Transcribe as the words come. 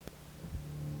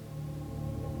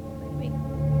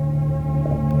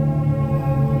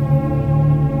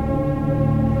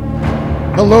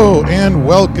Hello and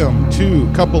welcome to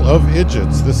Couple of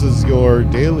Idiots. This is your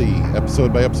daily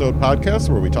episode-by-episode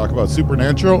podcast where we talk about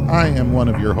supernatural. I am one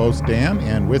of your hosts, Dan,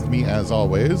 and with me, as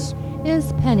always,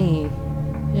 is Penny,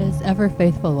 his ever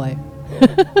faithful wife.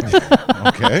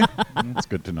 Okay, that's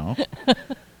good to know.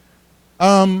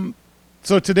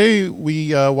 So today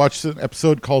we watched an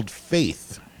episode called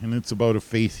Faith, and it's about a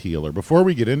faith healer. Before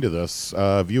we get into this,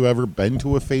 have you ever been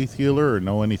to a faith healer or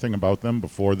know anything about them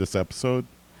before this episode?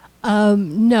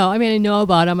 No, I mean, I know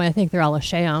about them. I think they're all a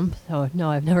sham. So,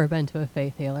 no, I've never been to a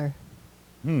faith healer.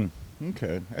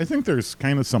 Okay. I think there's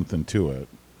kind of something to it.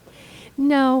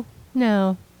 No.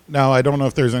 Now, I don't know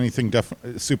if there's anything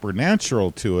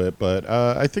supernatural to it, but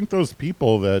I think those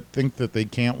people that think that they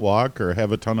can't walk or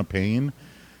have a ton of pain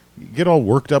get all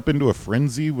worked up into a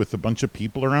frenzy with a bunch of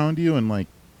people around you, and, like,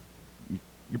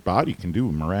 your body can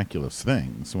do miraculous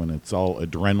things when it's all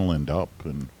adrenaline up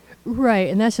and... Right,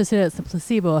 and that's just it. It's the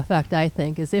placebo effect, I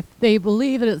think, is if they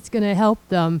believe that it's going to help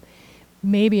them,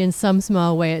 maybe in some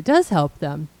small way it does help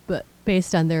them, but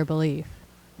based on their belief.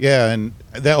 Yeah, and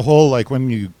that whole, like,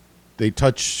 when they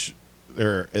touch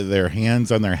their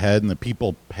hands on their head and the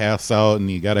people pass out and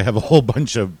you got to have a whole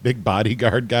bunch of big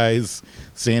bodyguard guys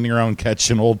standing around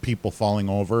catching old people falling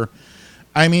over.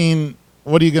 I mean,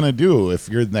 what are you going to do if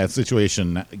you're in that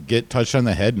situation? Get touched on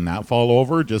the head and not fall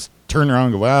over? Just turn around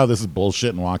and go, wow, this is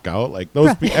bullshit, and walk out? Like,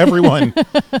 those everyone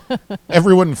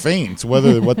faints,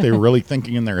 whether what they're really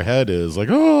thinking in their head is like,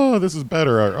 oh, this is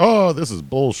better, or oh, this is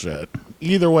bullshit.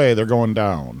 Either way, they're going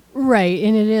down. Right,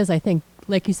 and it is, I think,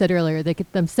 like you said earlier, they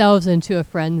get themselves into a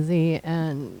frenzy,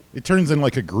 and it turns in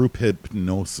like a group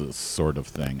hypnosis sort of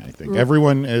thing, I think.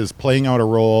 Everyone is playing out a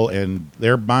role, and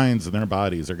their minds and their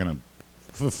bodies are going to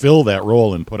fulfill that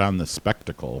role and put on the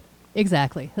spectacle.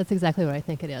 Exactly. That's exactly what I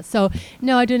think it is. So,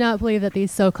 no, I do not believe that these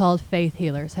so-called faith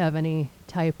healers have any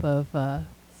type of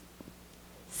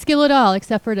skill at all,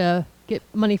 except for to get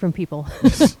money from people.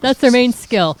 That's their main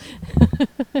skill.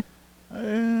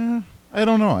 I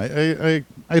don't know.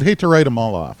 I'd hate to write them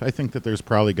all off. I think that there's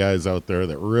probably guys out there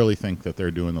that really think that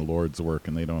they're doing the Lord's work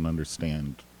and they don't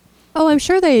understand I'm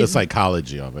sure the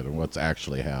psychology of it and what's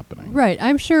actually happening. Right.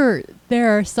 I'm sure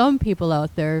there are some people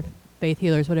out there, faith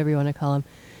healers, whatever you want to call them,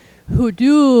 who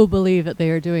do believe that they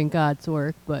are doing God's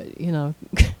work, but, you know,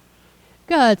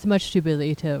 God's much too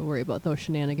busy to worry about those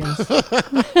shenanigans.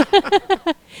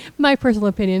 My personal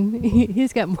opinion,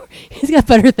 he's got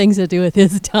better things to do with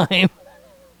his time.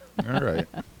 All right.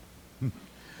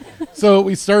 So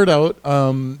we start out,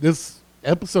 this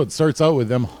episode starts out with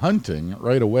them hunting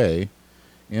right away.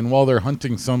 And while they're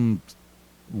hunting some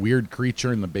weird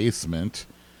creature in the basement,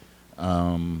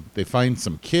 they find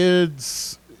some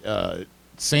kids.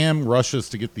 Sam rushes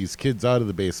to get these kids out of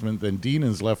the basement. Then Dean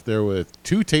is left there with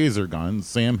 2 taser guns.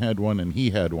 Sam had one and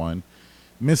he had one.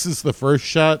 Misses the first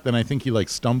shot. Then I think he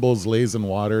stumbles, lays in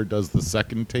water, does the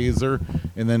second taser.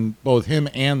 And then both him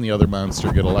and the other monster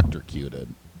get electrocuted.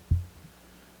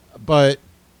 But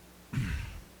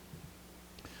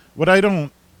what I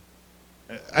don't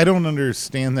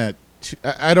understand that.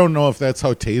 I don't know if that's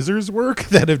how tasers work.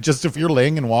 That if you're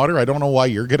laying in water, I don't know why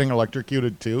you're getting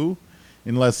electrocuted too,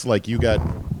 unless you got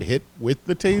hit with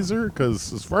the taser.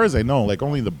 Because as far as I know,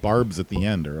 only the barbs at the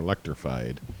end are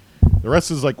electrified. The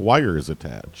rest is wires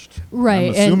attached. Right.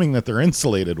 I'm assuming that they're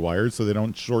insulated wires so they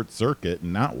don't short circuit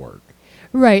and not work.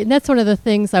 Right, and that's one of the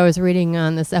things I was reading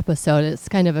on this episode. It's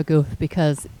kind of a goof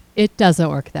because it doesn't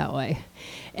work that way.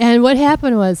 And what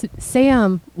happened was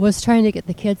Sam was trying to get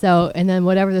the kids out, and then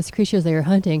whatever this creature they were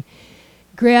hunting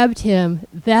grabbed him.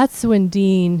 That's when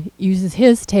Dean uses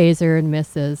his taser and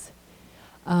misses.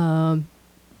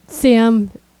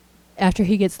 Sam, after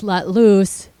he gets let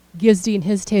loose, gives Dean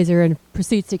his taser and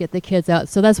proceeds to get the kids out.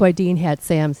 So that's why Dean had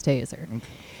Sam's taser. Okay.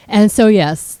 And so,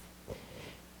 yes,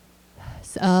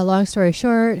 long story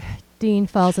short, Dean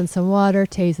falls in some water,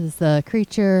 tases the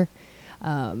creature,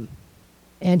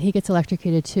 and he gets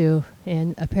electrocuted too,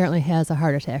 and apparently has a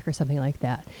heart attack or something like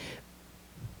that.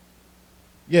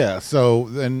 Yeah, so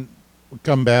then we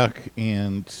come back,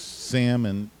 and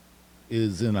Sam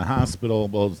is in a hospital.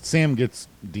 Well, Sam gets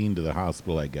Dean to the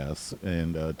hospital, I guess,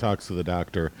 and talks to the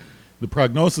doctor. The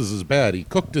prognosis is bad. He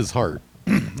cooked his heart,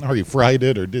 or he fried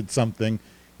it, or did something,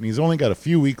 and he's only got a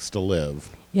few weeks to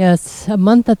live. Yes, a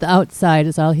month at the outside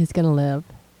is all he's going to live.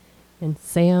 And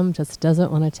Sam just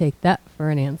doesn't want to take that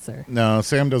for an answer. No,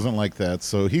 Sam doesn't like that,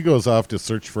 so he goes off to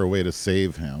search for a way to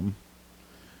save him.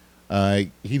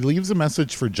 He leaves a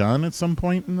message for John at some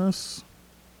point in this.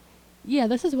 Yeah,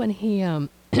 this is when he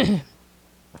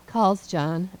calls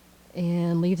John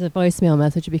and leaves a voicemail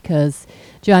message because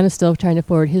John is still trying to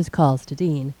forward his calls to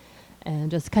Dean.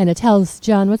 and just kind of tells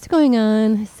John what's going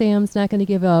on. Sam's not going to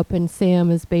give up, and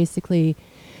Sam is basically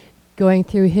going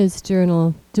through his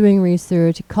journal, doing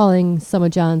research, calling some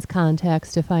of John's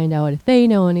contacts to find out if they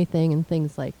know anything and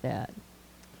things like that.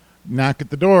 Knock at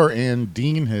the door, and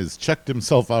Dean has checked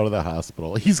himself out of the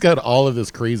hospital. He's got all of this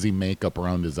crazy makeup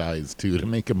around his eyes, too, to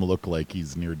make him look like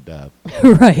he's near death.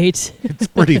 Right. It's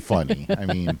pretty funny. I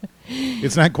mean,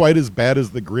 it's not quite as bad as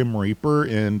the Grim Reaper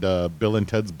and Bill and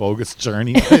Ted's Bogus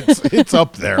Journey. It's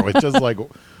up there with just like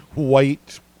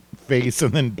white face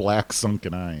and then black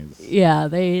sunken eyes. Yeah,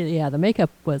 the makeup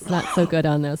was not so good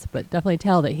on this, but definitely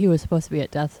tell that he was supposed to be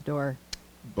at death's door.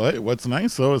 But what's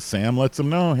nice, though, is Sam lets him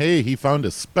know, hey, he found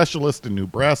a specialist in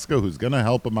Nebraska who's going to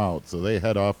help him out. So they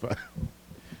head off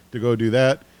to go do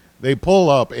that. They pull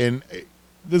up, and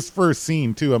this first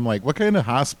scene, too, I'm like, what kind of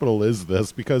hospital is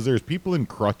this? Because there's people in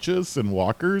crutches and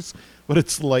walkers, but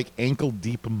it's like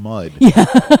ankle-deep mud. Yeah.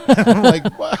 I'm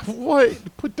like, what?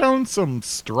 Put down some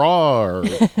straw or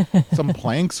some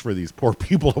planks for these poor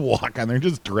people to walk on. They're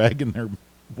just dragging their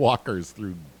walkers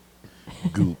through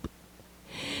goop.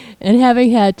 And having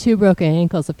had 2 broken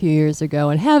ankles a few years ago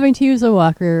and having to use a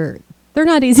walker, they're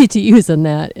not easy to use in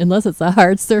that. Unless it's a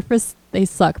hard surface, they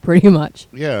suck pretty much.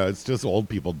 Yeah, it's just old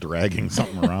people dragging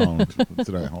something around. That's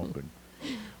not helping.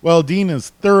 Well, Dean is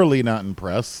thoroughly not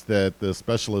impressed that the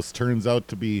specialist turns out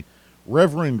to be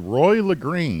Reverend Roy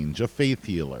LaGrange, a faith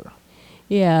healer.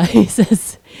 Yeah, he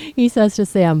says to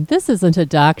Sam, this isn't a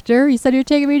doctor. You said you're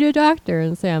taking me to a doctor.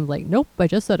 And Sam's like, nope, I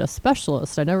just said a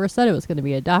specialist. I never said it was going to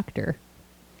be a doctor.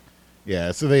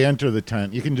 Yeah, so they enter the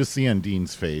tent. You can just see on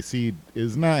Dean's face. He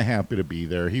is not happy to be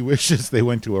there. He wishes they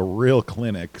went to a real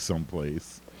clinic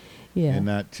someplace. Yeah. And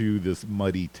not to this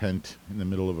muddy tent in the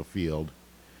middle of a field.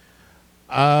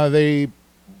 They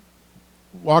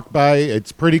walk by.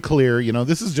 It's pretty clear. You know,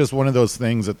 this is just one of those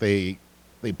things that they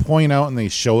point out and they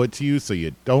show it to you so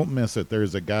you don't miss it.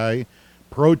 There's a guy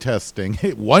protesting.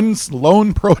 One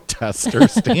lone protester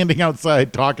standing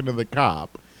outside talking to the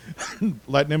cop.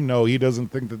 Letting him know he doesn't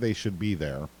think that they should be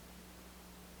there.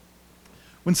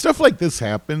 When stuff like this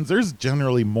happens, there's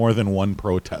generally more than one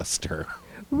protester.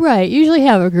 Right. Usually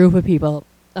have a group of people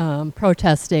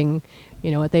protesting,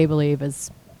 what they believe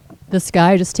is this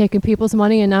guy just taking people's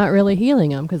money and not really healing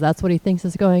them because that's what he thinks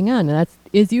is going on. And that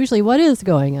is usually what is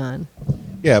going on.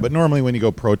 Yeah, but normally when you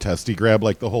go protest, you grab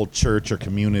like the whole church or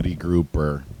community group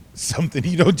or something.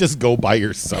 You don't just go by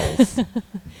yourself.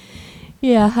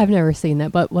 Yeah, I've never seen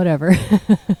that, but whatever.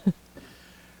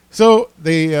 So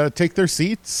they take their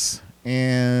seats,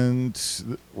 and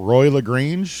Roy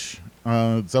LaGrange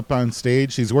is up on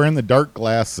stage. He's wearing the dark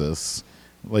glasses,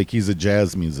 like he's a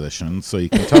jazz musician, so you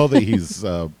can tell that he's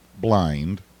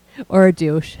blind. Or a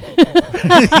douche.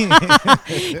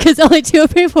 Because only 2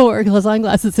 people wear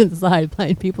sunglasses inside,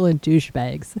 blind people and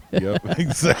douchebags. Yep,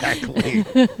 exactly.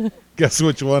 Guess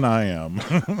which one I am.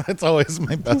 That's always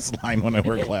my best line when I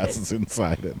wear glasses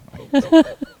inside it.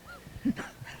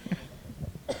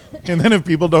 And then if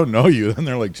people don't know you, then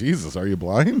they're like, Jesus, are you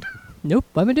blind? Nope,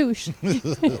 I'm a douche.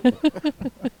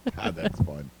 God, that's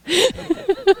fun.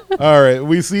 All right,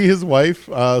 we see his wife,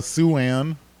 Sue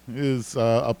Ann, is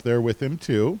up there with him,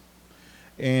 too.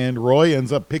 And Roy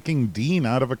ends up picking Dean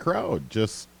out of a crowd.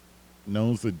 Just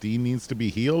knows that Dean needs to be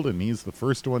healed, and he's the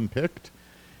first one picked.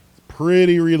 He's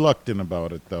pretty reluctant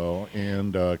about it, though.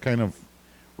 And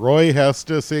Roy has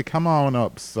to say, come on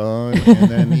up, son.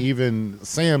 And then even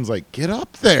Sam's like, get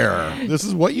up there. This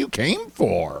is what you came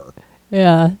for.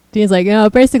 Yeah. Dean's like,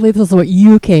 basically this is what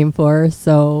you came for.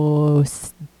 So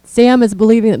Sam is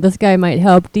believing that this guy might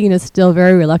help. Dean is still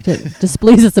very reluctant. Just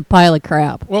believes it's a pile of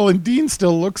crap. Well, and Dean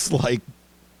still looks like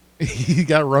he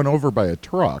got run over by a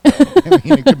truck. I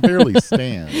mean, he can barely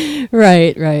stand.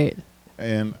 Right.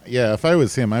 And, yeah, if I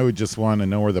was him, I would just want to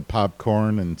know where the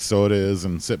popcorn and soda is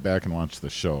and sit back and watch the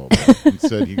show. But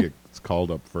instead, he gets called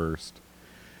up first.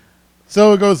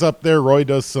 So it goes up there. Roy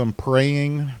does some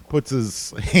praying, puts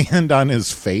his hand on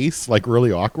his face, like,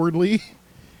 really awkwardly.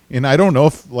 And I don't know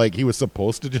if, like, he was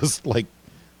supposed to just, like,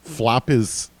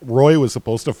 Roy was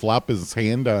supposed to flop his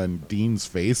hand on Dean's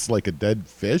face like a dead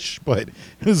fish, but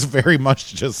it was very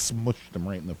much just smushed him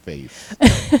right in the face.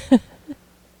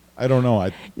 I don't know.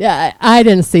 I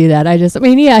didn't see that.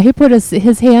 He put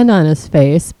his hand on his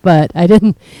face, but I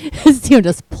didn't see him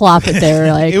just plop it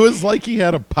there. Like it was like he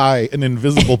had an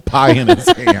invisible pie in his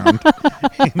hand,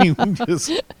 and he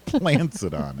just plants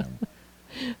it on him.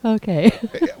 Okay.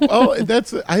 Well,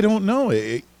 I don't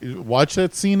know. Watch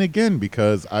that scene again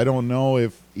because I don't know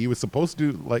if he was supposed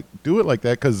to do it like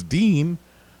that because Dean,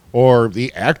 or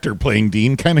the actor playing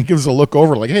Dean, kind of gives a look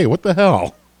over like, hey, what the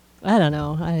hell? I don't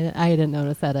know. I didn't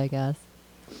notice that, I guess.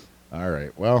 All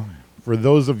right. Well, For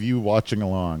those of you watching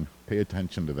along, pay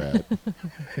attention to that.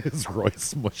 As Roy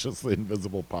smushes the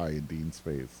invisible pie in Dean's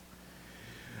face.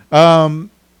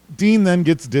 Dean then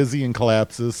gets dizzy and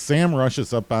collapses. Sam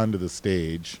rushes up onto the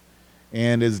stage.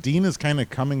 And as Dean is kind of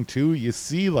coming to, you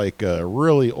see like a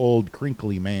really old,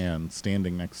 crinkly man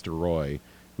standing next to Roy,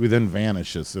 who then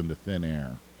vanishes into thin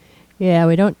air. Yeah,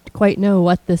 we don't quite know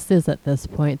what this is at this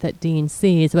point that Dean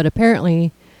sees, but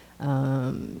apparently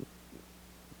Dean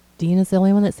is the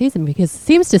only one that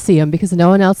seems to see him because no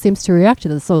one else seems to react to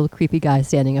this little creepy guy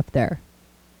standing up there.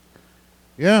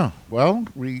 Yeah, well,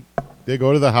 they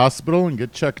go to the hospital and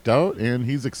get checked out, and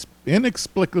he's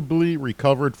inexplicably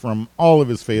recovered from all of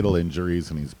his fatal injuries,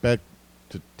 and he's back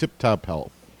to tip-top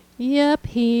health. Yep,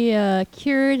 he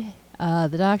cured.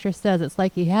 The doctor says it's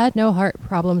like he had no heart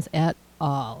problems at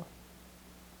all.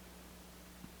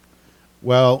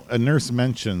 Well, a nurse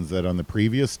mentions that on the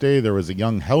previous day, there was a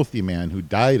young, healthy man who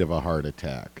died of a heart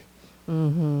attack.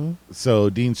 Mm-hmm.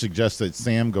 So Dean suggests that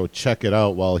Sam go check it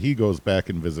out while he goes back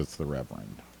and visits the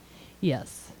Reverend.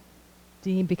 Yes.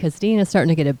 Because Dean is starting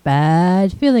to get a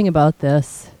bad feeling about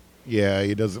this. Yeah,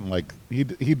 he doesn't like he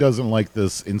doesn't like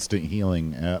this instant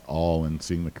healing at all and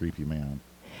seeing the creepy man.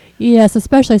 Yes,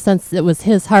 especially since it was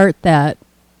his heart that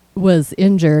was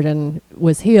injured and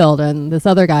was healed, and this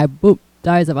other guy, boop,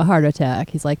 dies of a heart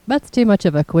attack. He's like, that's too much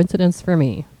of a coincidence for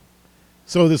me.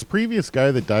 So this previous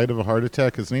guy that died of a heart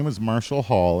attack, his name was Marshall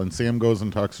Hall, and Sam goes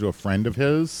and talks to a friend of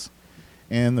his.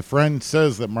 And the friend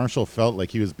says that Marshall felt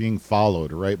like he was being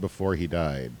followed right before he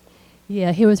died.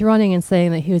 Yeah, he was running and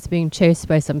saying that he was being chased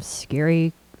by some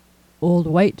scary old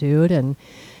white dude. And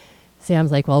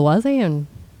Sam's like, well, was he? And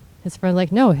his friend's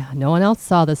like, no one else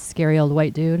saw this scary old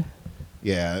white dude.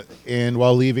 Yeah, and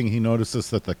while leaving, he notices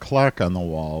that the clock on the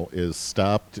wall is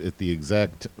stopped at the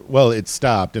exact... Well, it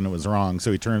stopped and it was wrong,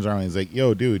 so he turns around and he's like,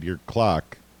 yo, dude, your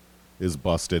clock is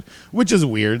busted, which is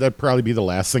weird. That'd probably be the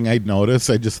last thing I'd notice.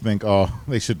 I just think, oh,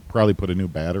 they should probably put a new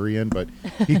battery in. But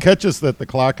he catches that the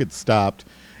clock had stopped,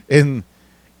 and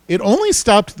it only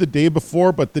stopped the day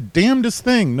before, but the damnedest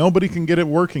thing, nobody can get it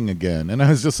working again. And I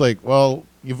was just like, well,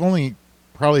 you've only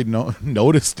probably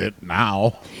noticed it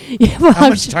now. Yeah, well, How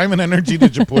much time and energy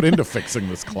did you put into fixing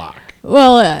this clock?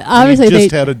 Well, obviously they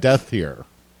just had a death here.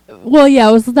 Well, yeah,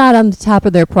 it was not on the top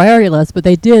of their priority list, but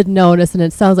they did notice, and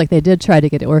it sounds like they did try to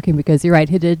get it working because you're right,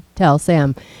 he did tell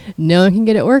Sam, no one can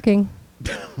get it working.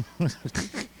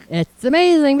 It's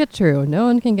amazing, but true. No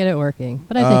one can get it working.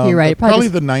 But I think you're right. Probably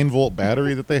the 9-volt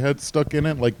battery that they had stuck in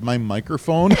it, like my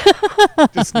microphone,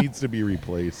 just needs to be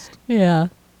replaced. Yeah,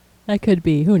 that could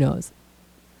be. Who knows?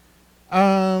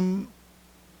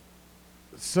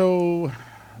 So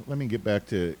let me get back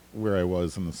to where I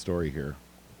was in the story here.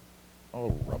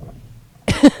 Oh, rubber.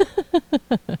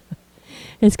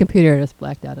 His computer just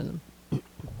blacked out on him.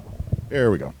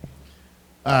 There we go.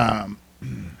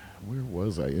 Where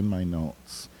was I in my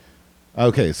notes?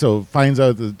 Okay, so finds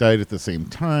out that died at the same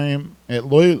time. At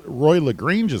Roy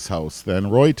LaGrange's house, then,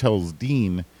 Roy tells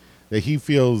Dean that he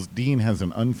feels Dean has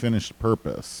an unfinished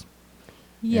purpose.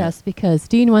 Yes, because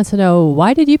Dean wants to know,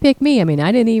 why did you pick me? I mean,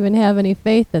 I didn't even have any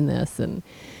faith in this. And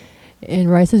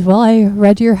Roy says, well, I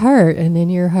read your heart, and in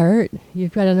your heart,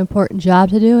 you've got an important job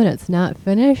to do, and it's not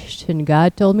finished, and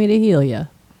God told me to heal you.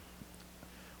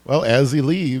 Well, as he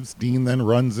leaves, Dean then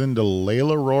runs into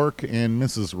Layla Rourke and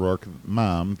Mrs. Rourke,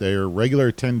 mom. They're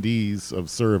regular attendees of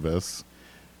service.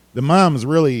 The mom's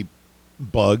really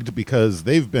bugged because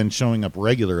they've been showing up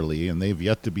regularly, and they've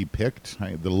yet to be picked.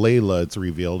 The Layla, it's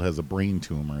revealed, has a brain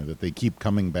tumor that they keep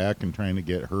coming back and trying to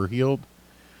get her healed.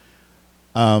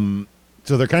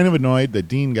 So they're kind of annoyed that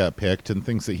Dean got picked and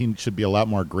thinks that he should be a lot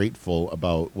more grateful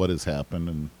about what has happened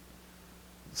and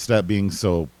stop being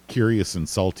so curious and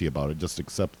salty about it. Just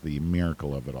accept the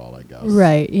miracle of it all, I guess.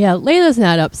 Right. Yeah. Layla's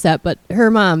not upset, but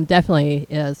her mom definitely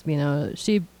is. You know,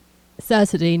 she says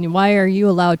to Dean, why are you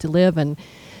allowed to live and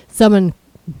someone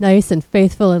nice and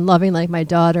faithful and loving like my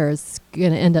daughter is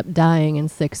going to end up dying in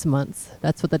 6 months?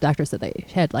 That's what the doctor said. They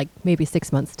had like maybe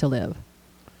 6 months to live.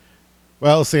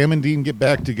 Well, Sam and Dean get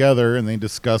back together and they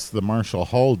discuss the Marshall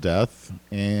Hall death,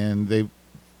 and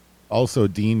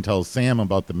Dean tells Sam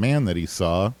about the man that he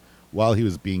saw while he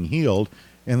was being healed,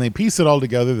 and they piece it all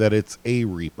together that it's a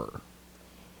Reaper.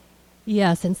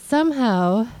 Yes, and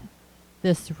somehow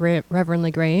this Reverend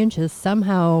LaGrange is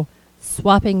somehow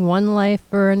swapping one life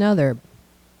for another.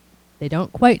 They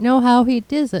don't quite know how he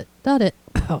does it.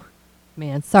 Oh,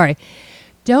 man, sorry.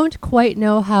 Don't quite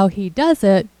know how he does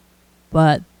it,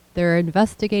 but they're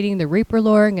investigating the Reaper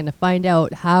lore and going to find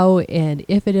out how and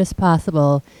if it is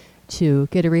possible to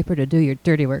get a Reaper to do your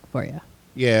dirty work for you.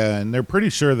 Yeah, and they're pretty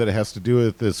sure that it has to do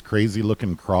with this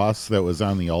crazy-looking cross that was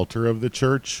on the altar of the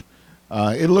church.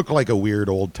 It looked like a weird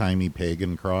old-timey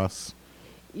pagan cross.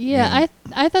 Yeah,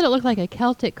 I thought it looked like a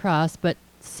Celtic cross, but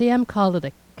Sam called it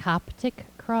a Coptic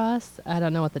cross. I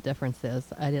don't know what the difference is.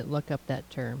 I didn't look up that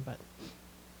term, but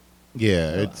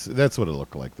Yeah, that's what it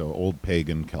looked like, though. Old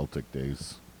pagan Celtic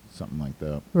days, something like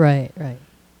that. right.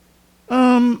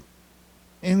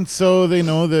 And so they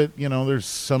know that, there's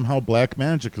somehow black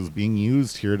magic is being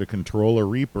used here to control a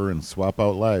Reaper and swap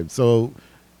out lives. So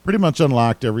pretty much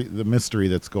unlocked the mystery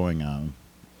that's going on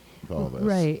with all this.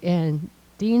 Right, and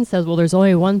Dean says, well, there's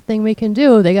only one thing we can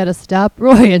do. They got to stop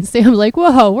Roy. And Sam's like,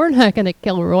 whoa, we're not going to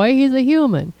kill Roy. He's a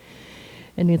human.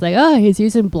 And he's like, oh, he's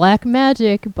using black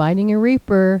magic, binding a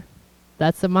Reaper.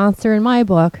 That's a monster in my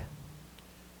book.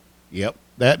 Yep.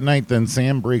 That night, then,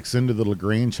 Sam breaks into the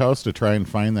LaGrange house to try and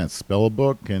find that spell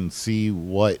book and see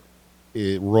what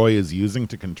Roy is using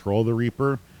to control the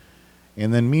Reaper.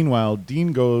 And then, meanwhile,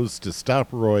 Dean goes to stop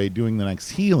Roy doing the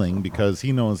next healing because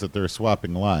he knows that they're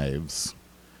swapping lives.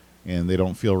 And they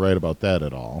don't feel right about that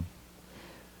at all.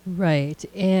 Right,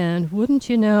 and wouldn't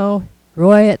you know,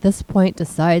 Roy at this point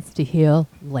decides to heal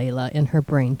Layla in her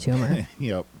brain tumor.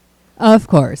 Yep. Of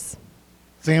course.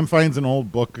 Sam finds an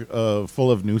old book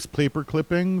full of newspaper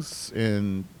clippings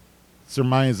and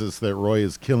surmises that Roy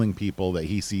is killing people that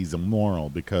he sees immoral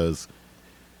because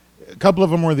a couple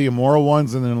of them were the immoral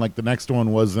ones, and then like the next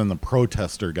one was then the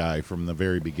protester guy from the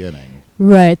very beginning.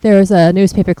 Right, there's a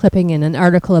newspaper clipping and an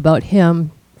article about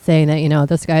him saying that,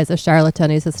 this guy's a charlatan,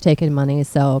 he's just taking money,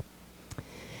 so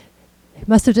he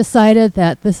must have decided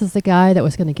that this is the guy that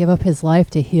was going to give up his life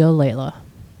to heal Layla.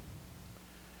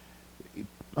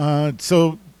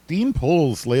 So Dean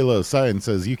pulls Layla aside and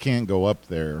says, you can't go up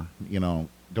there,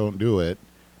 don't do it.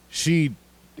 She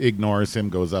ignores him,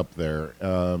 goes up there,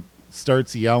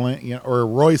 starts yelling, or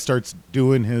Roy starts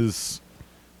doing his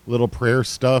little prayer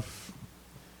stuff,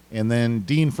 and then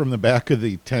Dean from the back of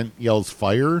the tent yells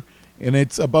fire, and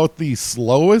it's about the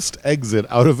slowest exit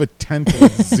out of a tent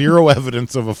with zero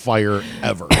evidence of a fire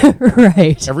ever.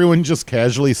 Right. Everyone just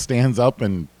casually stands up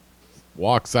and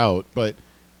walks out, but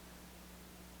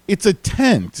it's a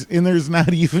tent, and there's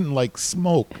not even, like,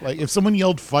 smoke. Like, if someone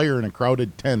yelled fire in a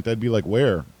crowded tent, I'd be like,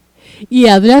 where?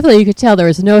 Yeah, definitely you could tell there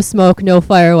was no smoke, no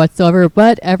fire whatsoever,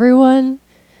 but everyone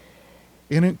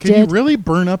And can you really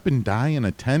burn up and die in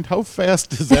a tent? How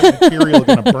fast is that material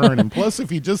going to burn? And plus, if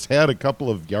you just had a couple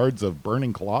of yards of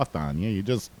burning cloth on you, you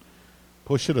just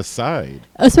push it aside.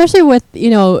 Especially with,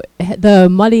 the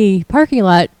muddy parking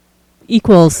lot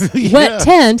equals wet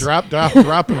tent. Drop,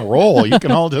 and roll. You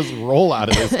can all just roll out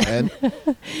of this tent.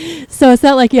 So it's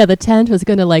not like, the tent was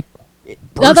going to,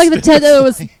 not like the tent that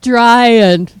was dry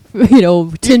and,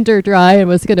 tinder dry and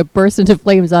was going to burst into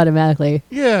flames automatically.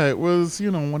 Yeah, it was,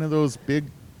 one of those big,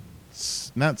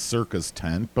 not circus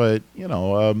tent, but,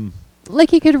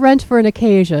 like you could rent for an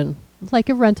occasion. Like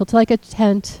a rental to like a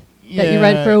tent that you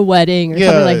rent for a wedding or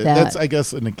something like that. That's, I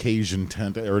guess, an occasion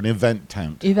tent or an event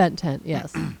tent. Event tent,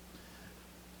 yes.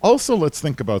 Also, let's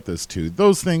think about this, too.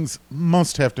 Those things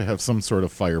must have to have some sort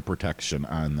of fire protection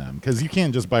on them, because you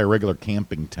can't just buy a regular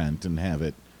camping tent and have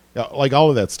it. Like, all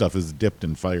of that stuff is dipped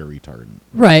in fire retardant.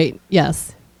 Right,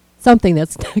 yes. Something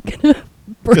that's not going to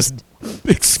burst. Just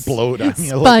explode on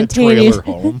you like a trailer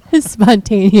home.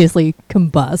 Spontaneously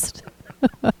combust.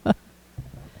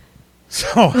 So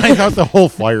I thought the whole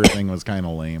fire thing was kind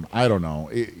of lame. I don't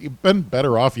know. You've been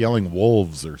better off yelling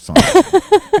wolves or something.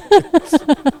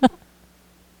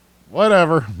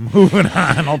 Whatever. Moving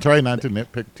on. I'll try not to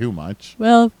nitpick too much.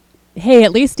 Well, hey,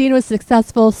 at least Dean was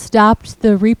successful, stopped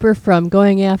the Reaper from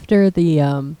going after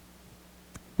the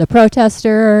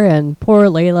protester and poor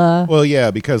Layla. Well,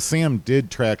 yeah, because Sam did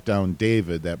track down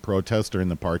David, that protester in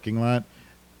the parking lot.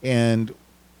 And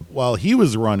while he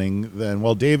was running,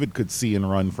 while David could see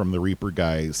and run from the Reaper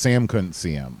guy, Sam couldn't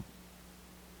see him.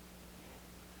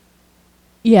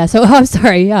 Yeah, so I'm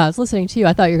sorry. Yeah, I was listening to you.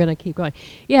 I thought you were going to keep going.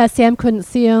 Yeah, Sam couldn't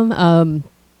see him,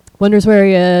 wonders where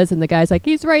he is, and the guy's like,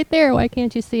 he's right there. Why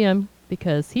can't you see him?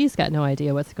 Because he's got no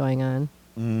idea what's going on.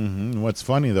 Mm-hmm. What's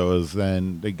funny, though, is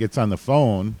then they gets on the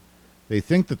phone. They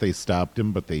think that they stopped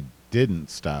him, but they didn't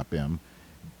stop him.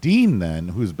 Dean, then,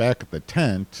 who's back at the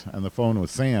tent on the phone with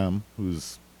Sam,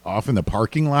 who's off in the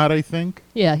parking lot, I think.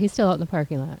 Yeah, he's still out in the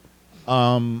parking lot.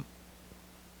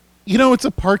 It's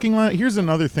a parking lot. Here's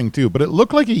another thing, too, but it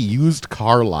looked like a used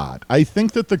car lot. I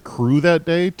think that the crew that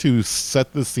day, to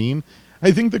set the scene,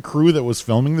 I think the crew that was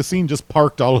filming the scene just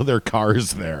parked all of their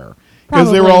cars there.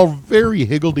 Because they were all very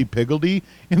higgledy-piggledy,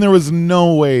 and there was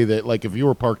no way that, like, if you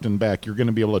were parked in back, you're going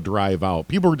to be able to drive out.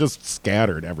 People were just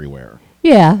scattered everywhere.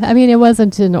 Yeah, I mean, it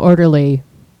wasn't an orderly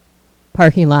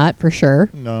parking lot, for sure.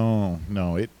 No.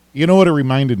 You know what it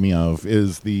reminded me of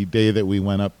is the day that we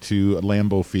went up to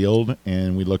Lambeau Field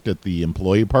and we looked at the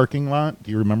employee parking lot.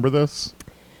 Do you remember this?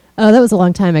 Oh, that was a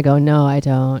long time ago. No, I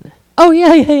don't. Oh,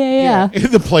 yeah.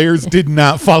 The players did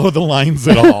not follow the lines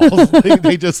at all.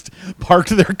 They just parked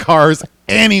their cars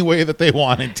any way that they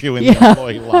wanted to in the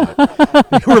employee lot.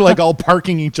 They were like all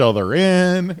parking each other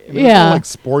in. And it was like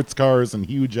sports cars and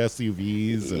huge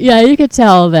SUVs. And yeah, you could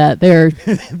tell that they're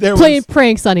there playing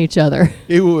pranks on each other.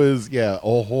 It was, a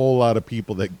whole lot of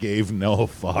people that gave no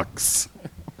fucks.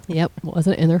 Yep,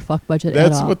 wasn't in their fuck budget at all.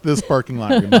 That's what this parking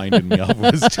lot reminded me of.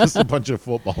 Was just a bunch of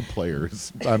football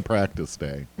players on practice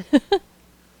day.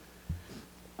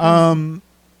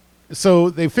 So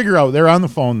they figure out they're on the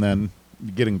phone then,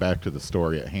 getting back to the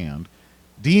story at hand.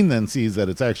 Dean then sees that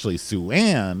it's actually Sue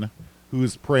Ann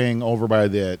who's praying over by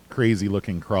that crazy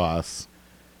looking cross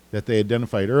that they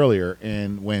identified earlier.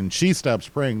 And when she stops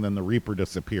praying, then the Reaper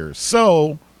disappears.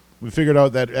 So we figured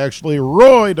out that actually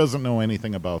Roy doesn't know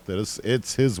anything about this.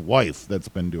 It's his wife that's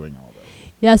been doing all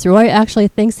this. Yes, Roy actually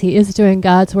thinks he is doing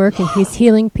God's work and he's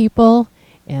healing people.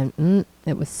 And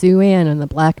it was Sue Ann and the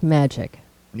black magic.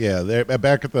 Yeah, they're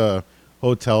back at the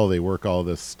hotel. They work all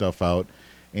this stuff out.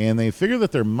 And they figure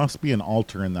that there must be an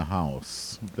altar in the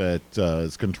house that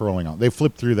is controlling all. They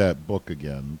flip through that book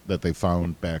again that they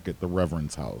found back at the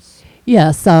Reverend's house.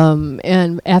 Yes,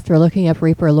 and after looking up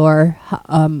Reaper lore,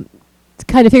 to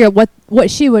kind of figure out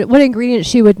what ingredients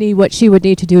she would need, what she would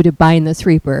need to do to bind this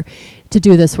Reaper, to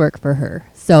do this work for her.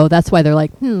 So that's why they're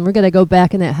like, we're going to go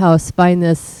back in that house, find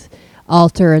this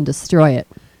altar, and destroy it.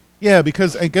 Yeah,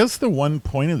 because I guess the one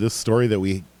point of this story that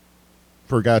we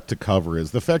forgot to cover is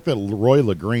the fact that Roy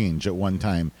LaGrange at one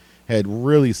time had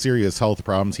really serious health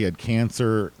problems. He had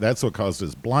cancer. That's what caused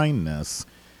his blindness.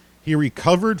 He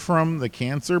recovered from the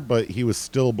cancer, but he was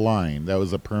still blind. That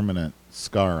was a permanent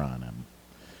scar on him.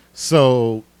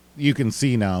 So you can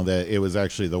see now that it was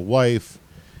actually the wife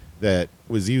that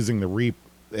was using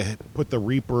put the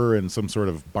Reaper in some sort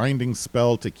of binding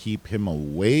spell to keep him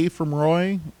away from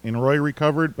Roy, and Roy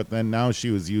recovered, but then now she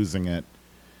was using it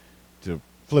to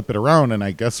flip it around, and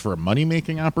I guess for a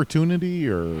money-making opportunity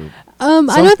or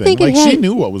something. I don't think she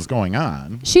knew what was going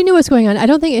on. She knew what was going on. I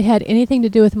don't think it had anything to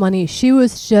do with money. She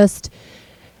was just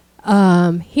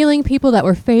healing people that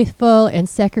were faithful and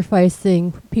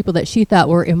sacrificing people that she thought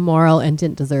were immoral and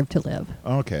didn't deserve to live.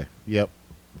 Okay. Yep.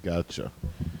 Gotcha.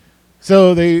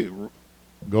 So they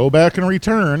go back and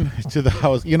return to the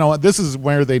house. You know what? This is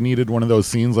where they needed one of those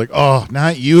scenes like, oh,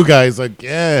 not you guys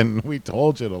again. We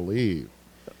told you to leave.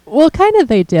 Well, kind of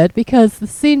they did, because the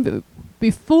scene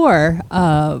before...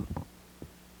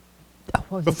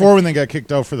 Before, when they got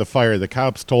kicked out for the fire, the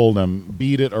cops told them,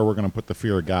 beat it or we're going to put the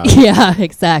fear of God. Yeah,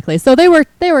 exactly. So they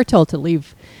were told to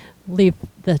leave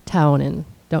the town and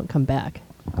don't come back.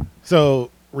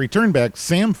 So, return back,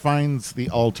 Sam finds the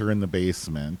altar in the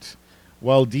basement,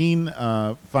 while Dean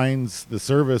finds the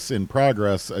service in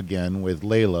progress again with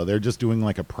Layla. They're just doing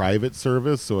like a private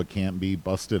service, so it can't be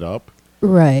busted up.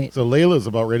 Right. So Layla's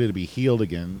about ready to be healed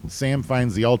again. Sam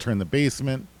finds the altar in the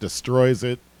basement, destroys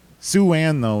it. Sue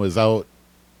Ann, though, is out,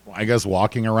 I guess,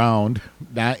 walking around,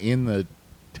 not in the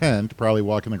tent, probably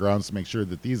walking the grounds to make sure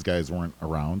that these guys weren't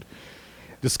around.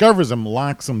 Discovers him,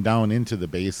 locks him down into the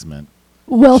basement.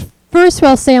 Well, first,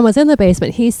 while Sam was in the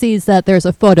basement, he sees that there's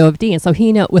a photo of Dean, so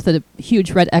he with a huge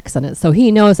red X on it, so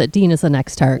he knows that Dean is the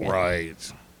next target.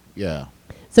 Right. Yeah.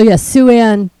 So, yes, Sue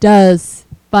Ann does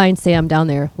find Sam down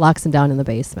there, locks him down in the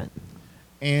basement.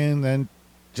 And then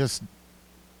just...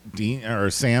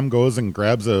 Sam goes and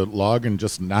grabs a log and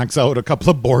just knocks out a couple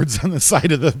of boards on the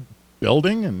side of the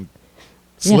building and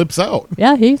slips out.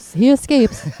 Yeah, he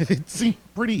escapes. It's a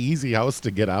pretty easy house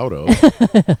to get out of.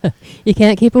 You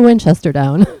can't keep a Winchester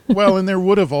down. Well, and there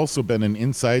would have also been an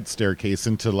inside staircase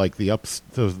into like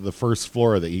the first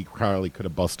floor that he probably could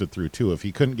have busted through too if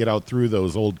he couldn't get out through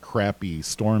those old crappy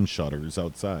storm shutters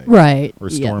outside. Right.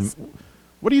 Or storm. Yes.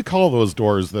 What do you call those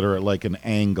doors that are at like an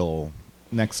angle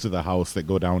next to the house that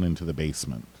go down into the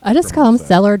basement? I just call them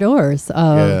cellar doors.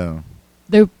 Yeah.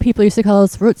 The people used to call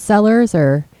those root cellars,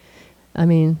 or, I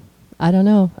mean, I don't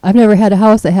know. I've never had a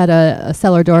house that had a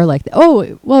cellar door like that.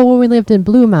 Oh, well, when we lived in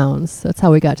Blue Mounds, that's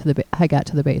how I got to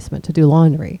the basement to do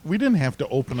laundry. We didn't have to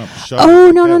open up shutters. Oh,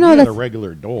 like no. We had that's a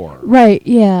regular door. Right,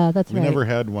 yeah, that's we right. We never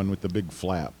had one with the big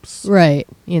flaps. Right,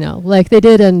 like they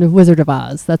did in Wizard of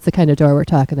Oz. That's the kind of door we're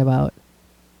talking about.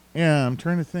 Yeah, I'm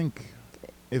trying to think.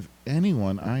 If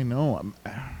anyone I know,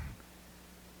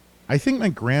 I think my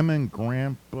grandma and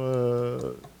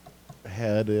grandpa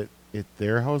had it at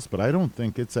their house, but I don't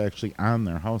think it's actually on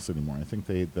their house anymore. I think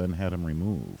they then had them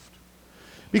removed.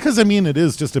 Because, I mean, it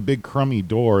is just a big crummy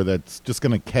door that's just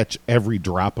going to catch every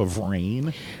drop of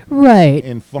rain Right.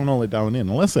 and funnel it down in,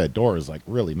 unless that door is, like,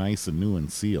 really nice and new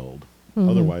and sealed.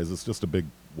 Otherwise, it's just a big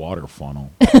water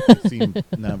funnel. It seemed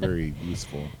not very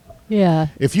useful. Yeah.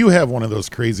 If you have one of those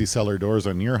crazy cellar doors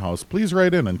on your house, please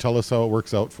write in and tell us how it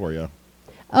works out for you.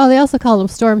 Oh, they also call them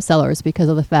storm cellars because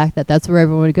of the fact that that's where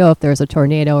everyone would go if there's a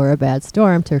tornado or a bad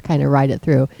storm to kind of ride it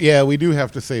through. Yeah, we do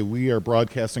have to say we are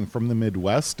broadcasting from the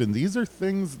Midwest, and these are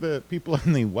things that people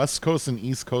on the West Coast and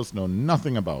East Coast know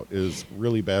nothing about, is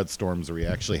really bad storms where you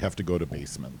actually have to go to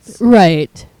basements.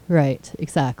 Right. Right.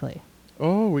 Exactly.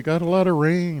 Oh, we got a lot of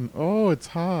rain. Oh, it's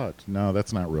hot. No,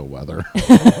 that's not real weather.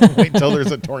 Wait till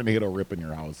there's a tornado ripping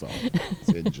your house off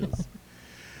its hinges.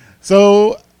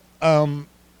 So,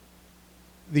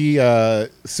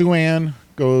 Sue Ann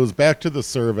goes back to the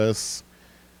service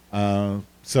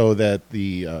so that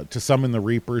to summon the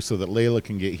Reaper so that Layla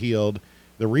can get healed.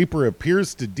 The Reaper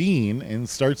appears to Dean and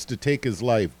starts to take his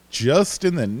life just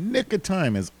in the nick of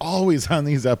time, as always on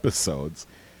these episodes.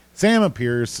 Sam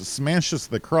appears, smashes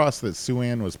the cross that Sue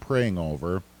Ann was praying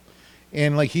over,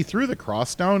 and like he threw the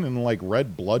cross down and like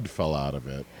red blood fell out of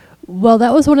it. Well,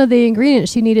 that was one of the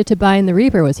ingredients she needed to bind the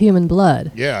Reaper was human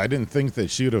blood. Yeah, I didn't think that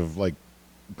she'd have like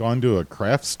gone to a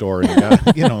craft store and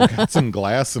got, got some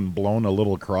glass and blown a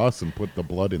little cross and put the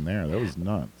blood in there. That was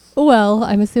nuts. Well,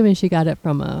 I'm assuming she got it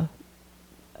from a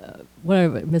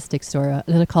whatever mystic store,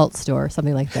 an occult store,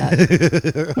 something like that.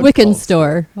 Wiccan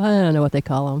store. I don't know what they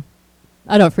call them.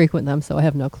 I don't frequent them, so I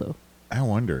have no clue. I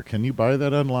wonder, can you buy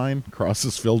that online?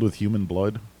 Crosses filled with human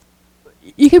blood?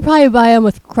 You could probably buy them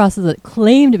with crosses that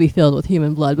claim to be filled with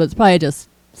human blood, but it's probably just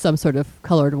some sort of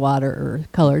colored water or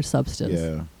colored substance.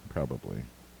 Yeah, probably.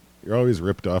 You're always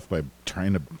ripped off by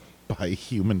trying to buy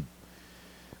human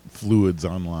fluids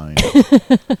online.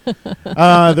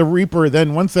 The Reaper,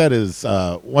 then once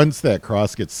that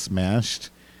cross gets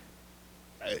smashed,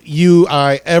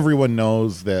 everyone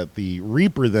knows that the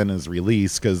Reaper then is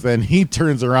released, because then he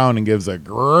turns around and gives a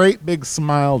great big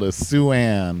smile to Sue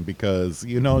Ann because,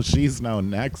 she's now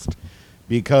next,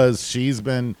 because she's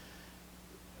been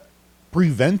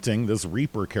preventing this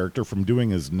Reaper character from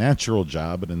doing his natural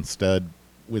job, and instead,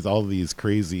 with all these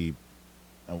crazy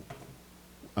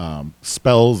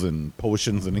spells and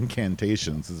potions and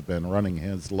incantations, has been running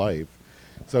his life.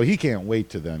 So he can't wait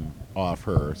to then off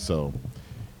her, so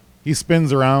he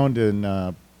spins around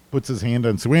and puts his hand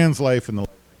on Sue Ann's life, and the life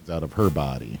comes out of her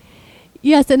body.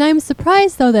 Yes, and I'm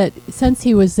surprised, though, that since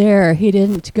he was there, he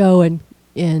didn't go and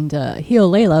heal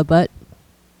Layla, but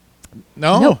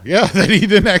No, Nope. yeah, that he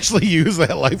didn't actually use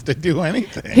that life to do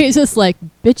anything. he's just like,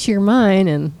 bitch, you're mine,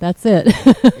 and that's it.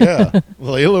 Yeah,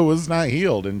 Layla was not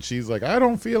healed, and she's like, I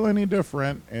don't feel any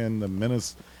different. And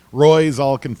Roy's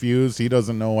all confused. He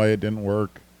doesn't know why it didn't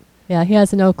work. Yeah, he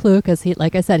has no clue because,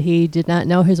 like I said, he did not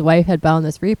know his wife had bound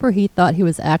this Reaper. He thought he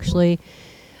was actually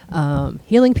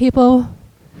healing people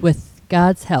with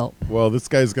God's help. Well, this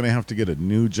guy's going to have to get a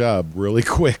new job really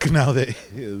quick now that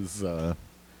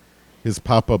his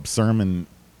pop-up sermon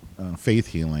faith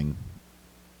healing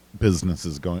business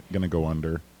is going to go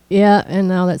under. Yeah, and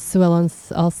now that Sue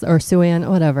Ann,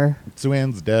 whatever. Sue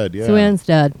Ann's dead, yeah. Sue Ann's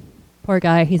dead. Poor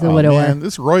guy, he's a widower. Man,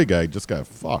 this Roy guy just got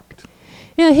fucked.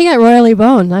 Yeah, he got royally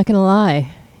boned, not going to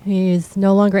lie. He's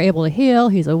no longer able to heal.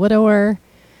 He's a widower.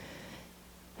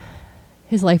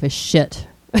 His life is shit.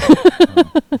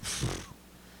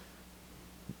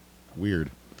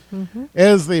 Weird. Mm-hmm.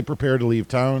 As they prepare to leave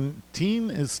town, Teen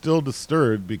is still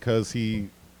disturbed because he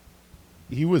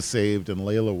was saved and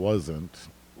Layla wasn't.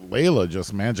 Layla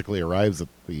just magically arrives at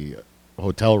the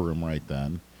hotel room right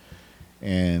then.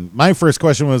 And my first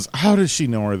question was, how does she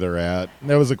know where they're at?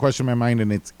 That was a question in my mind,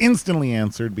 and it's instantly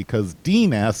answered because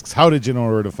Dean asks, how did you know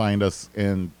where to find us?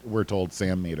 And we're told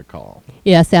Sam made a call.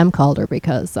 Yeah, Sam called her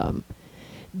because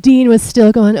Dean was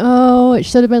still going, oh, it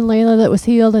should have been Layla that was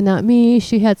healed and not me.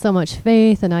 She had so much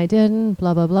faith and I didn't,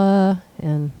 blah, blah, blah.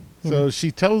 And So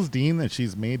she tells Dean that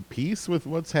she's made peace with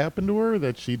what's happened to her,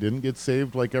 that she didn't get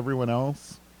saved like everyone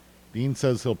else. Dean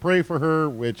says he'll pray for her,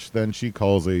 which then she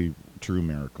calls a true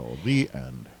miracle. The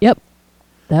end. Yep,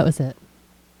 that was it.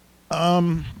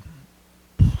 I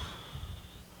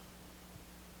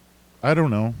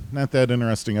don't know. Not that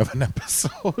interesting of an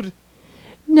episode.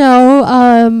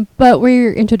 No, but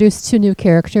we're introduced to a new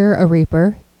character, a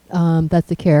Reaper.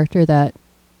 That's a character that...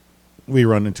 We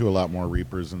run into a lot more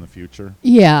Reapers in the future.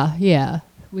 Yeah.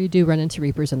 We do run into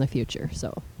Reapers in the future,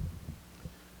 so...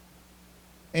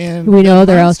 And we know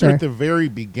they're out monster there. At the very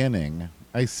beginning,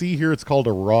 I see here it's called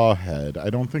a raw head. I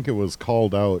don't think it was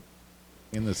called out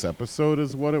in this episode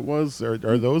as what it was. Are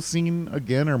those seen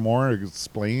again or more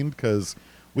explained? Because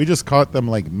We just caught them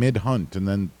like mid-hunt, and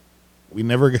then we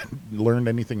never learned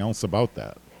anything else about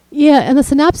that. Yeah, and the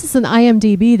synopsis in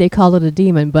IMDb, they call it a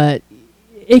demon, but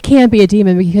it can't be a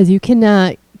demon because you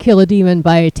cannot kill a demon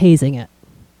by tasing it.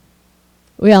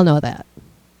 We all know that.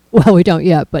 Well, we don't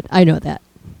yet, but I know that.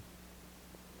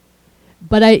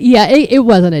 But it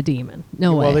wasn't a demon.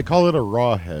 No way. Well, they call it a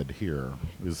rawhead here.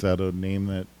 Is that a name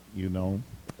that you know?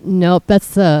 Nope,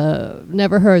 that's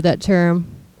never heard that term.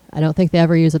 I don't think they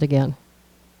ever use it again.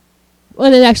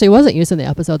 Well, it actually wasn't used in the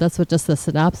episode. That's what just the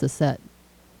synopsis that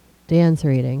Dan's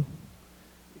reading.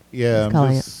 Yeah. He's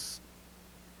calling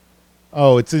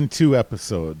Oh, it's in 2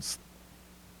 episodes.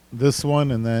 This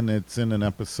one, and then it's in an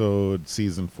episode,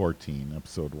 season 14,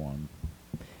 episode 1.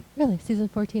 Really? Season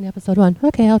 14, episode 1.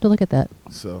 Okay, I'll have to look at that.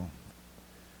 So,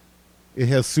 it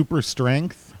has super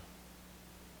strength.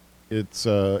 It's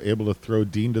able to throw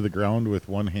Dean to the ground with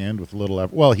one hand with little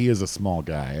effort. Well, he is a small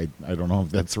guy. I don't know if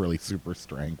that's really super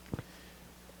strength.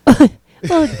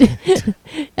 Well,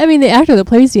 I mean, the actor that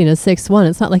plays Dean is 6'1".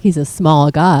 It's not like he's a small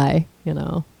guy, you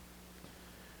know.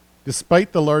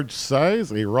 Despite the large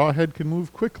size, a rawhead can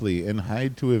move quickly and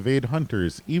hide to evade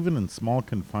hunters, even in small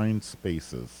confined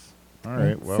spaces. All right,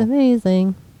 It's well.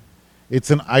 amazing.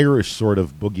 It's an Irish sort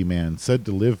of boogeyman, said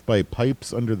to live by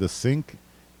pipes under the sink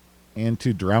and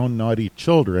to drown naughty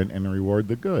children and reward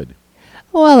the good.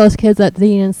 Well, those kids that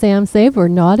Dean and Sam saved were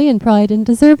naughty and probably didn't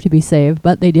deserve to be saved,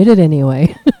 but they did it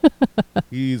anyway.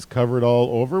 He's covered all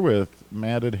over with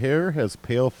matted hair, has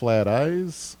pale, flat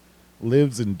eyes,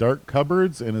 lives in dark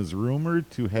cupboards, and is rumored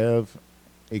to have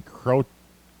a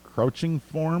crouching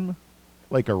form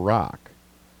like a rock.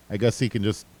 I guess he can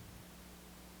just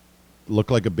look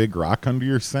like a big rock under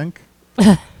your sink.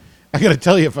 I got to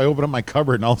tell you, if I open up my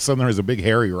cupboard and all of a sudden there's a big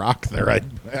hairy rock there, I'd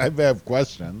have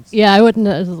questions. Yeah, I wouldn't,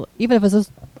 even if it was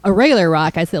just a regular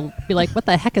rock, I'd still be like, what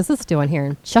the heck is this doing here?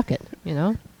 And chuck it, you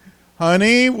know?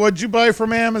 Honey, what'd you buy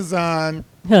from Amazon?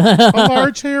 A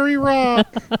large hairy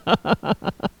rock.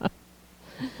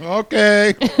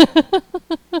 Okay.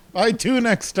 Buy 2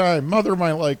 next time. Mother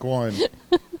might like one.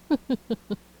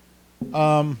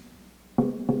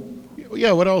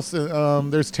 Yeah, what else?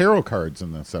 There's tarot cards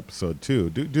in this episode,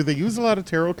 too. Do they use a lot of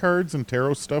tarot cards and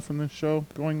tarot stuff in this show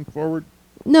going forward?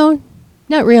 No,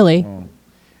 not really. Oh.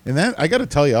 And that, I got to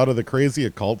tell you, out of the crazy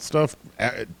occult stuff,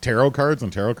 tarot cards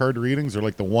and tarot card readings are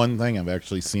like the one thing I've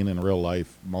actually seen in real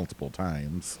life multiple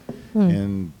times.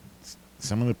 And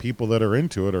some of the people that are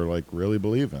into it are like really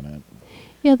believe in it.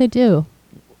 Yeah, they do.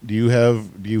 Do you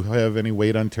have any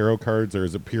weight on tarot cards, or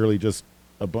is it purely just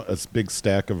a big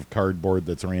stack of cardboard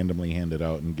that's randomly handed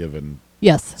out and given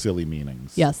Yes. silly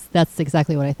meanings? Yes, that's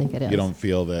exactly what I think it is. You don't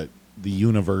feel that the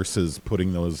universe is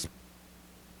putting those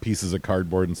pieces of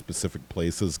cardboard in specific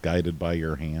places guided by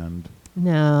your hand?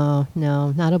 No,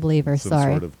 not a believer. Some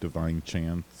Sorry. sort of divine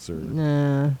chance or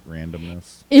Nah.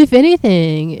 randomness? If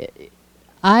anything,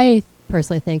 I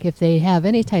personally think if they have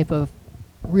any type of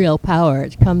real power,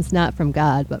 it comes not from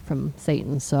God, but from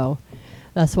Satan. So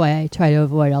that's why I try to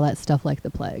avoid all that stuff like the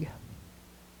plague.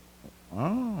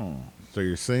 Oh, so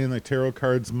you're saying that tarot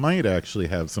cards might actually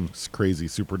have some crazy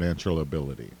supernatural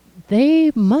ability?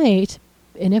 They might,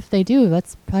 and if they do,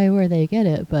 that's probably where they get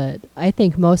it. But I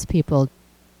think most people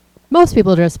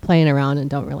are just playing around and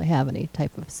don't really have any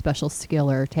type of special skill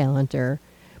or talent or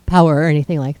power or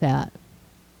anything like that.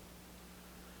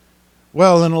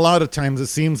 Well, and a lot of times it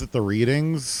seems that the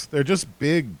readings, they're just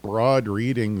big, broad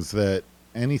readings that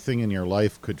anything in your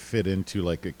life could fit into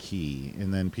like a key.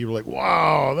 And then people are like,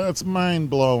 wow, that's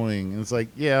mind-blowing. And it's like,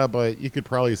 yeah, but you could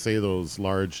probably say those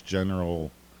large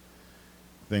general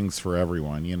things for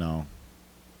everyone, you know.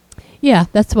 Yeah,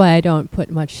 that's why I don't put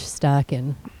much stock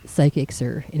in psychics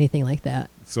or anything like that.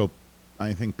 So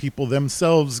I think people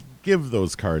themselves give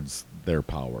those cards their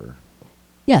power,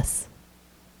 Yes.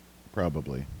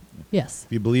 probably. Yes.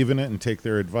 If you believe in it and take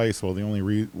their advice, well, the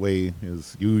only way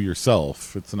is you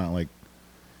yourself. It's not like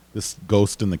this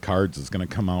ghost in the cards is going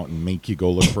to come out and make you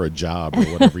go look for a job or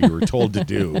whatever you were told to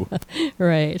do.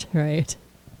 Right.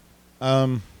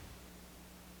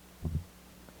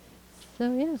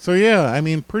 So Yeah, I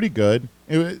mean, pretty good.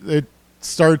 It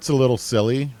starts a little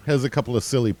silly, has a couple of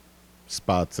silly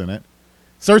spots in it.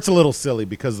 Starts a little silly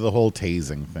because of the whole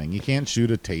tasing thing. You can't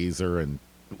shoot a taser and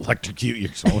electrocute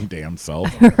your own damn self.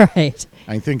 Right.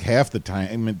 I think half the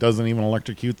time it doesn't even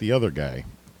electrocute the other guy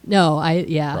No,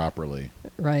 properly.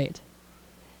 right.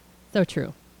 So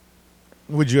true.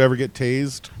 Would you ever get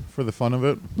tased for the fun of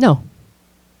it? No.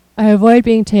 I avoid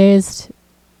being tased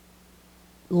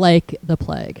like the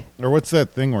plague. Or what's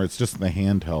that thing where it's just the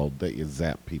handheld that you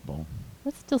zap people?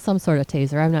 That's still some sort of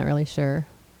taser. I'm not really sure.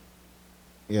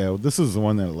 Yeah, this is the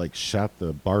one that like shot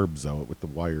the barbs out with the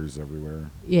wires everywhere.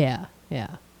 Yeah,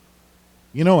 yeah.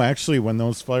 You know, actually, when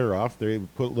those fire off, they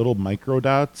put little micro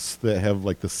dots that have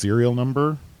like the serial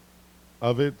number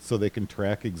of it, so they can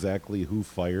track exactly who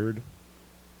fired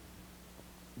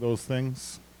those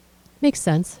things. Makes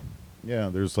sense. Yeah,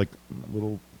 there's like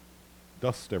little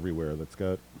dust everywhere that's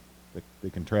got. They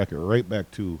can track it right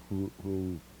back to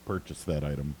who purchased that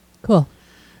item. Cool.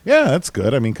 Yeah, that's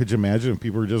good. I mean, could you imagine if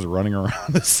people were just running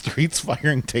around the streets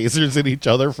firing tasers at each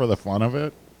other for the fun of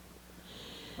it?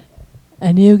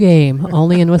 A new game,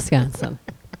 only in Wisconsin.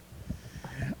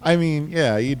 I mean,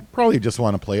 yeah, you'd probably just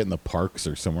want to play it in the parks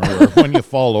or somewhere where when you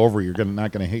fall over, you're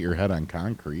not going to hit your head on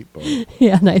concrete. But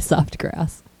Yeah, nice soft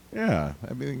grass. yeah,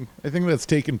 I mean, I think that's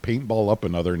taking paintball up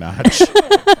another notch.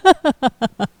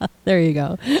 There you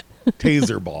go.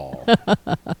 Taser ball.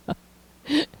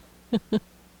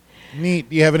 Neat.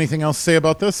 Do you have anything else to say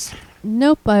about this?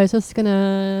 Nope, I was just going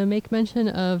to make mention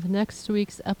of next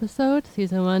week's episode.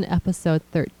 Season 1, episode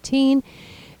 13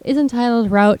 is entitled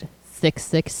Route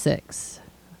 666.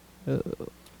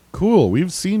 Ooh. Cool.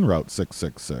 We've seen Route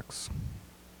 666.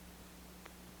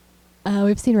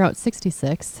 We've seen Route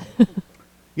 66.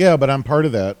 Yeah, but I'm part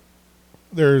of that.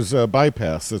 There's a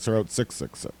bypass that's Route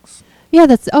 666. Yeah,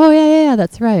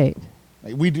 that's right.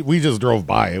 We just drove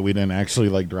by it. We didn't actually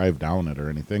like drive down it or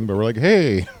anything, but we're like,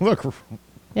 hey, look,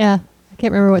 Yeah, I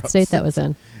can't remember what state that was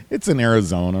in. it's in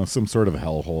Arizona, some sort of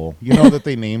hellhole. You know that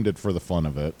they named it for the fun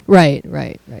of it. Right.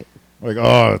 Like,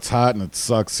 oh, it's hot and it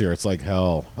sucks here. It's like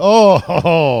hell.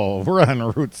 Oh, we're on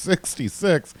Route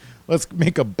 66. Let's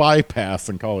make a bypass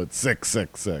and call it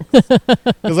 666.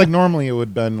 Because like normally it would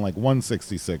have been like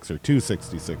 166 or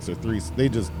 266 or 3.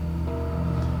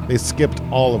 They skipped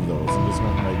all of those and just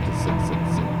went right to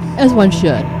 666. As one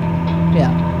should.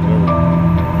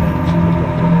 Yeah.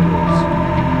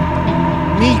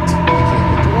 Neat.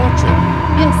 Can't wait to watch it.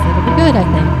 Yes, it'll be good, I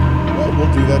think. Well,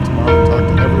 we'll do that tomorrow and talk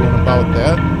to everyone about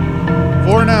that.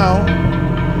 For now,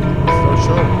 this is our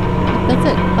show. That's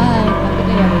it.